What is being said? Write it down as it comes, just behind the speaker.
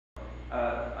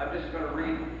I'm just going to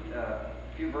read a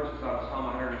few verses out of Psalm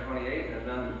 128, and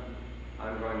then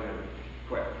I'm going to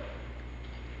quit.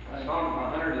 Psalm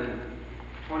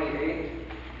 128.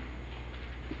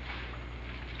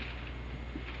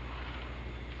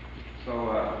 So,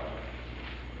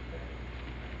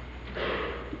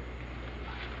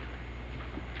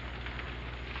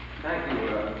 thank you,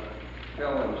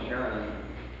 Phil and Sharon and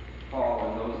Paul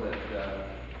and those that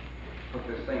put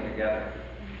this thing together.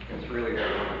 It's really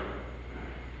very wonderful.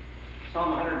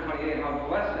 Psalm 128, how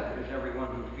blessed is everyone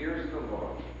who fears the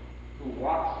Lord, who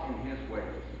walks in his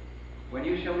ways. When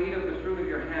you shall eat of the fruit of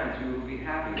your hands, you will be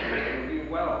happy, and it will be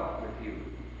well with you.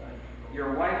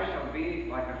 Your wife shall be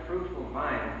like a fruitful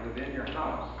vine within your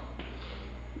house,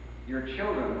 your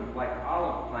children like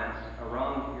olive plants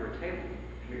around your table.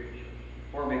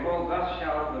 For behold, thus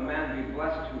shall the man be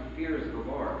blessed who fears the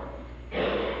Lord.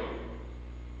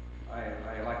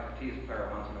 I like to tease Clara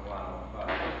once in a while about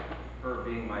her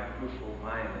being my fruitful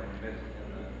vine in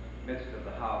the midst of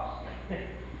the house.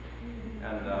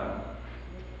 And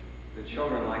the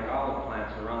children like olive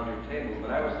plants around your table.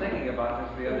 But I was thinking about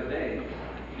this the other day.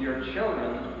 Your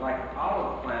children like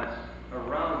olive plants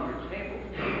around your table.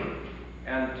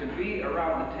 And to be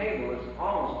around the table is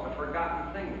almost a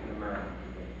forgotten thing in America.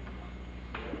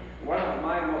 One of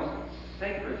my most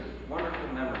sacred, wonderful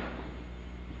memories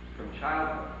from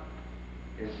childhood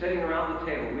is sitting around the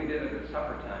table. We did it at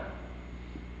supper time.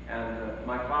 And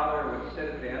my father would sit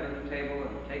at the end of the table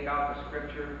and take out the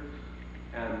scripture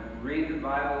and read the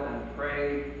Bible and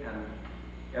pray, and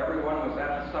everyone was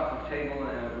at the supper table,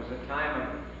 and it was a time of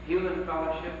human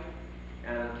fellowship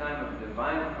and a time of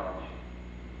divine fellowship.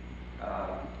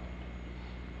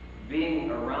 Being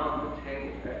around the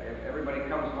table. Everybody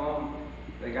comes home,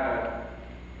 they got a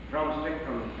drumstick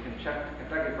from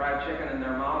Kentucky Fried Chicken in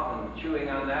their mouth and chewing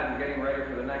on that and getting ready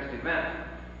for the next event.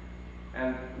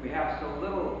 And we have so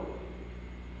little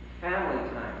family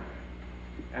time.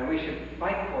 And we should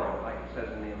fight for it, like it says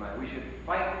in Nehemiah. We should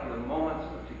fight for the moments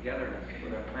of togetherness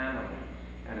with our family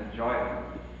and enjoy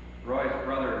them. Roy's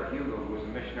brother, Hugo, who was a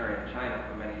missionary in China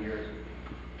for many years,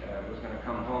 was going to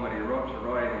come home, and he wrote to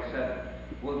Roy and he said,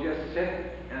 we'll just sit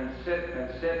and sit and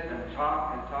sit and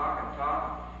talk and talk and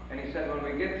talk. And he said, when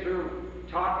we get through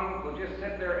talking, we'll just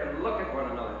sit there and look at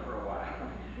one another for a while.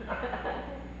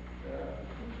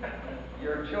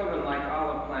 Your children like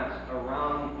olive plants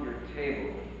around your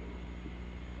table.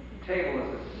 The table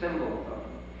is a symbol of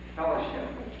fellowship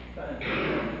and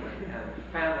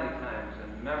family times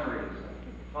and memories and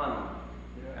fun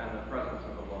and the presence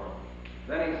of the Lord.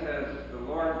 Then he says, the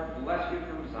Lord bless you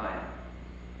from Zion,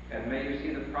 and may you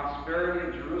see the prosperity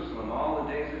of Jerusalem all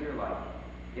the days of your life.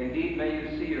 Indeed, may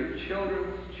you see your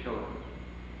children's children.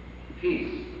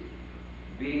 Peace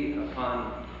be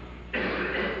upon you.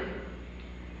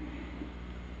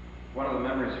 One of the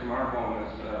memories from our home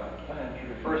is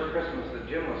the first Christmas that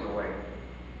Jim was away.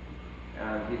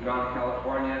 And he'd gone to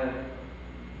California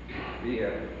to be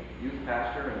a youth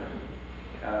pastor,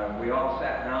 and we all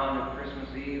sat down at Christmas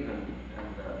Eve, and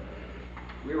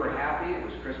we were happy. It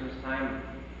was Christmas time,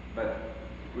 but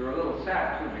we were a little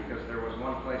sad, too, because there was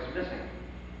one place missing.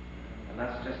 And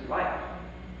that's just life.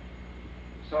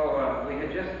 So we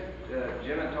had just,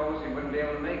 Jim had told us he wouldn't be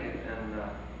able to make it, and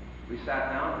we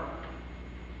sat down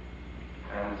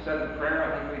and said the prayer.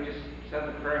 I think we just said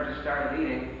the prayer and just started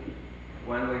eating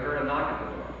when we heard a knock at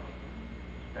the door.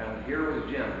 And here was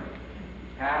Jim,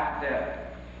 half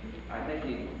dead. I think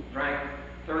he drank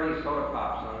 30 soda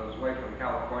pops on his way from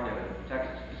California to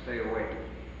Texas to stay awake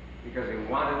because he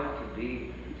wanted to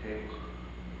be at the table.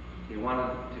 He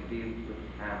wanted to be with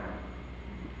the family.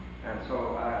 And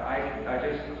so I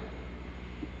just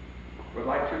would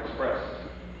like to express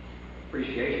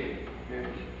appreciation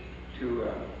to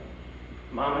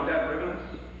Mom and Dad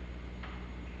Riveness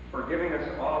for giving us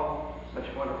all such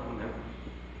wonderful memories.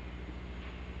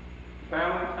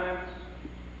 Family times,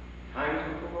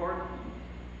 times with the Lord,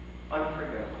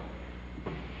 unforgettable.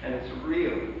 And it's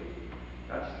real.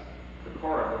 That's the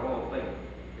core of the whole thing.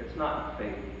 It's not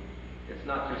fake. It's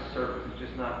not just service. It's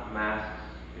just not masks.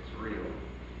 It's real.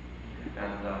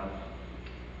 And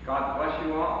God bless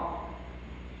you all.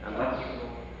 And let's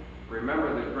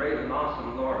remember the great and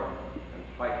awesome Lord and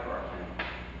fight for our family.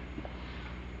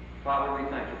 Father, we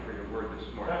thank you for your word this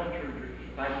morning.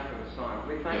 Thank you for the song.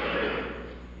 We thank you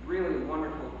for really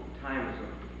wonderful times of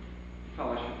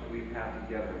fellowship that we've had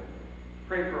together.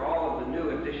 Pray for all of the new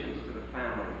additions to the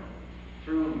family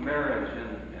through marriage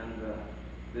and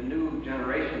the new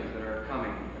generations that are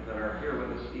coming and that are here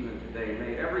with us even today.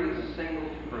 May every single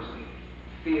person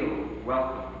feel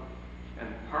welcome and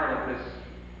part of this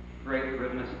great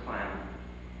Riveness clan.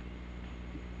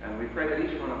 And we pray that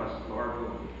each one of us, Lord,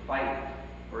 will fight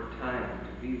for time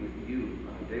to be with you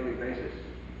on a daily basis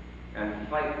and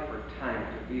fight for time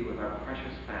to be with our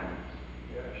precious families.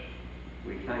 Yes.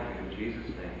 We thank you in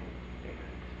Jesus' name.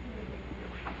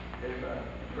 Amen. Amen.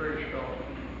 Praise God.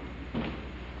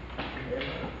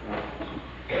 Amen.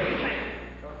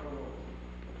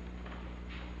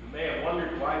 You may have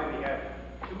wondered why we have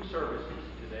two services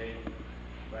today,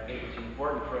 but I think it's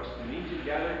important for us to meet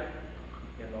together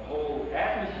in the whole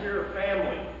atmosphere of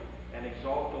family and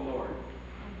exalt the Lord.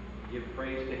 Give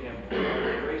praise to Him. Without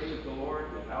the grace of the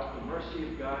Lord, without the mercy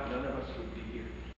of God, none of us would be